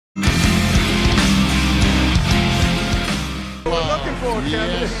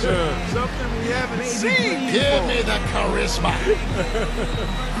Kevin. Yes, sir. Something we haven't seen. Give me the charisma.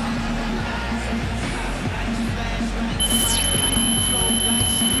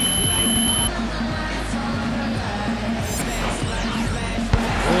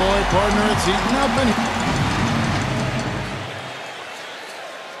 Boy, partner, it's eating up and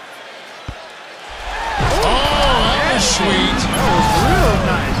sweet. That was real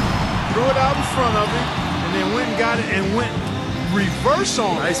nice. Threw it out in front of him, and then went and got it and went reverse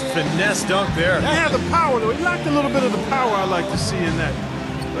on it. Nice finesse dunk there. He had the power, though. He lacked a little bit of the power I like to see in that.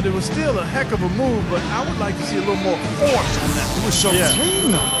 But it was still a heck of a move, but I would like to see a little more force on that. It was so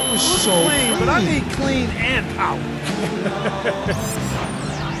clean, though. It was so clean, but I need clean and power.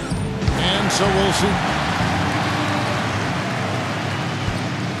 And so we'll see.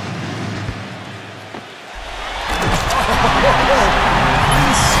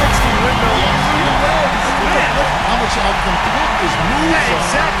 How much how complete his moves are.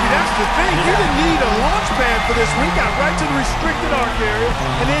 Exactly, that's the thing. He didn't need a launch pad for this one. He got right to the restricted arc area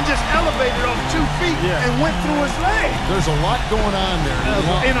and then just elevated off 2 feet and went through his leg. There's a lot going on there.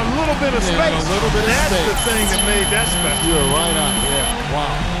 In a little bit of space. A little bit of that's space. The thing that made that special. You're right on. Yeah.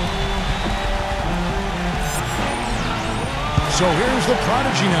 Wow. So here's the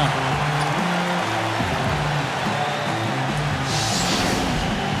prodigy now.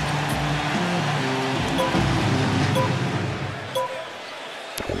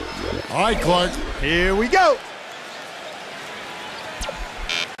 All right, Clark. Here we go.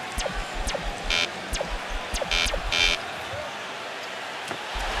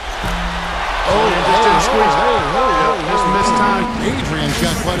 Just didn't squeeze it. Just missed time. Adrian's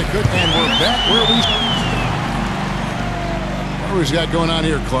got quite a good, and we're back where we. What was got going on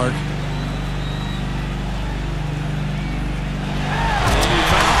here, Clark?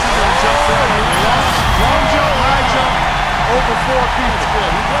 Long jump, high jump, over 4 people.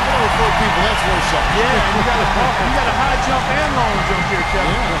 Good. He's jumping over 4 people. That's worth something. Yeah, you got a high jump and long jump here,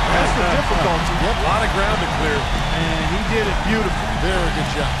 Kevin. Yeah, that's the difficulty. Yep. A lot of ground to clear. And he did it beautifully. Very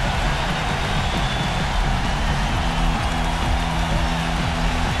good job.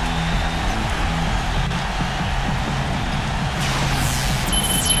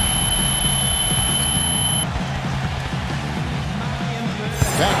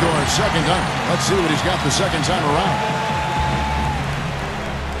 Back to our second time. Let's see what he's got the second time around.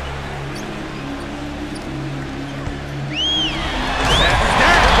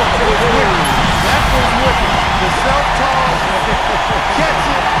 That was wicked. The self-toss, catch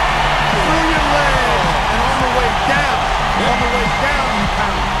it through your leg, and on the way down, you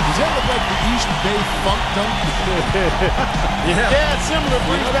pound. Does that look like the East Bay Funk dunk? Yeah, it's similar.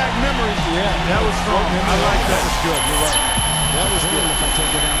 Brings back memories. Yeah, that was strong. I like that. That was good. You're right. That was good.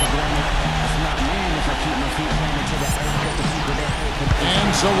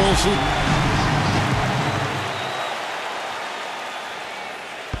 And so we'll see.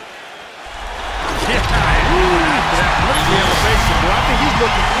 I think he's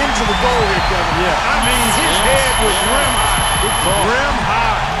looking into the goal here, Kevin. Yeah. I mean, his head was rim high. Rim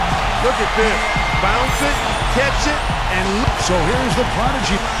high. Look at this. Bounce it, catch it, and look. So here's the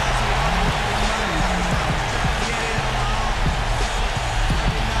prodigy.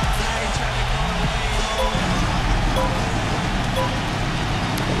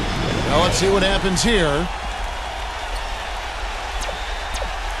 Now let's see what happens here.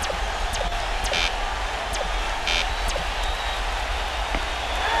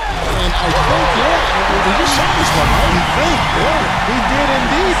 He did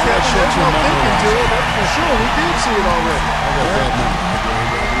indeed, Kevin. There's no thinking to it. That's for sure. We did see it already.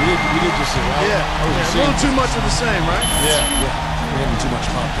 We did just see it. Yeah. A little too much of the same, right? Yeah. We're having too much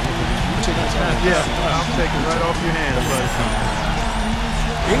pop. Yeah. I'll take it right off your hands, buddy.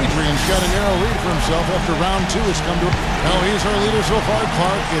 Adrian's got a narrow lead for himself after round 2 has come to. Now he's our leader so far,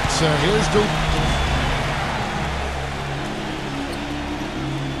 Clark. It's his to.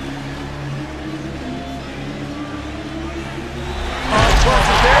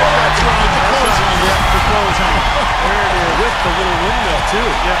 With the little windmill, too.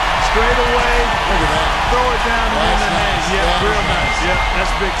 Yeah, straight away. Look at that. Throw it down and in the hands. Yeah, Yeah, real nice. Yeah,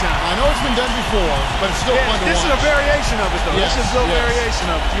 that's big time. I know it's been done before, but it's still fun to This watch. is a variation of it, though. Yes, This is a little yes. variation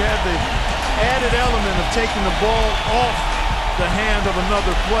of it. You have the added element of taking the ball off the hand of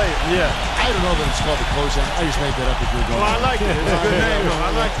another player. Yeah. I don't know that it's called the close hand. I just made that up if you're going. Well, I like it. It's a good name, though.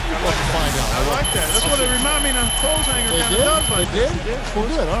 I like it. We'll have to find out. I like that. That's what it reminded me of. Clothes hanger kind of does like It did? that. Well,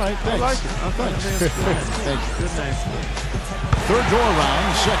 good. All right. I Thanks. like it. I think it's good. Thank you. Good name. Third door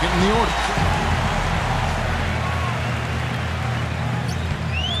round, second in the order.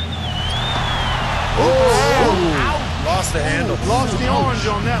 Lost lost the handle. Lost the orange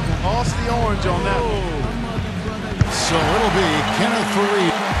on that one. Lost the orange on that one. So it'll be Kenneth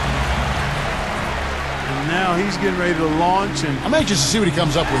Fareed. And now he's getting ready to launch. And I'm anxious to see what he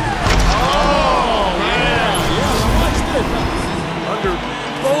comes up with here. oh, man. Yes, watch this. Under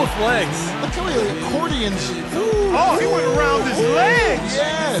both legs. Look how the accordions. Oh, he went around his legs.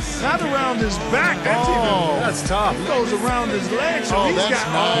 Yes. Not around his back. That's That's tough. He goes around his legs. So he's that's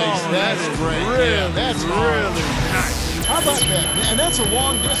got, nice. Oh, That's that is great. Really, Yeah, that's really nice. How about that? And that's a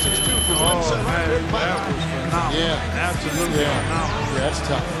long distance, too, for one set. Man, that was phenomenal. Yeah. Absolutely phenomenal. Yeah, that's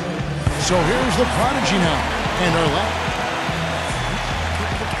tough. So here's the prodigy now. And our lap.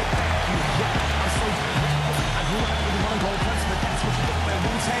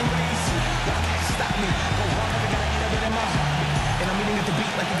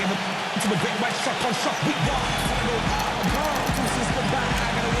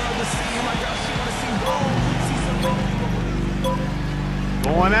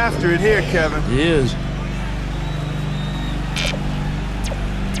 Going after it here, Kevin. He is.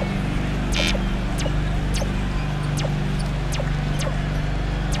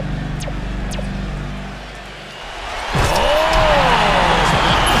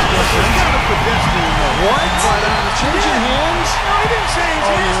 What? Changing hands? No, he didn't change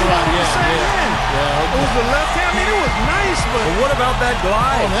Oh, hands. you're right. He was Yeah, the same yeah. hand. Yeah, It was the left hand. I mean, it was nice, but But what about that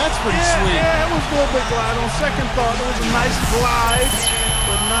glide? Oh, that's pretty sweet. Yeah, it was a little bit glide. On second thought, it was a nice glide,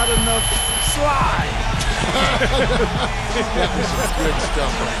 but not enough slide. That was some good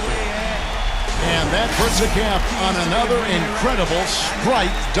stuff right there. And that puts a cap on another incredible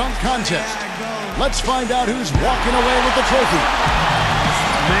Sprite dunk contest. Let's find out who's walking away with the trophy.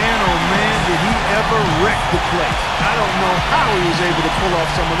 Man, oh man, did he ever wreck the place. I don't know how he was able to pull off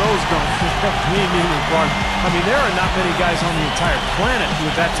some of those dunks. Me neither, Clark. I mean, there are not many guys on the entire planet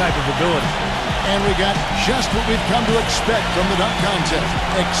with that type of ability. And we got just what we've come to expect from the dunk contest.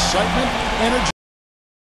 Excitement, energy.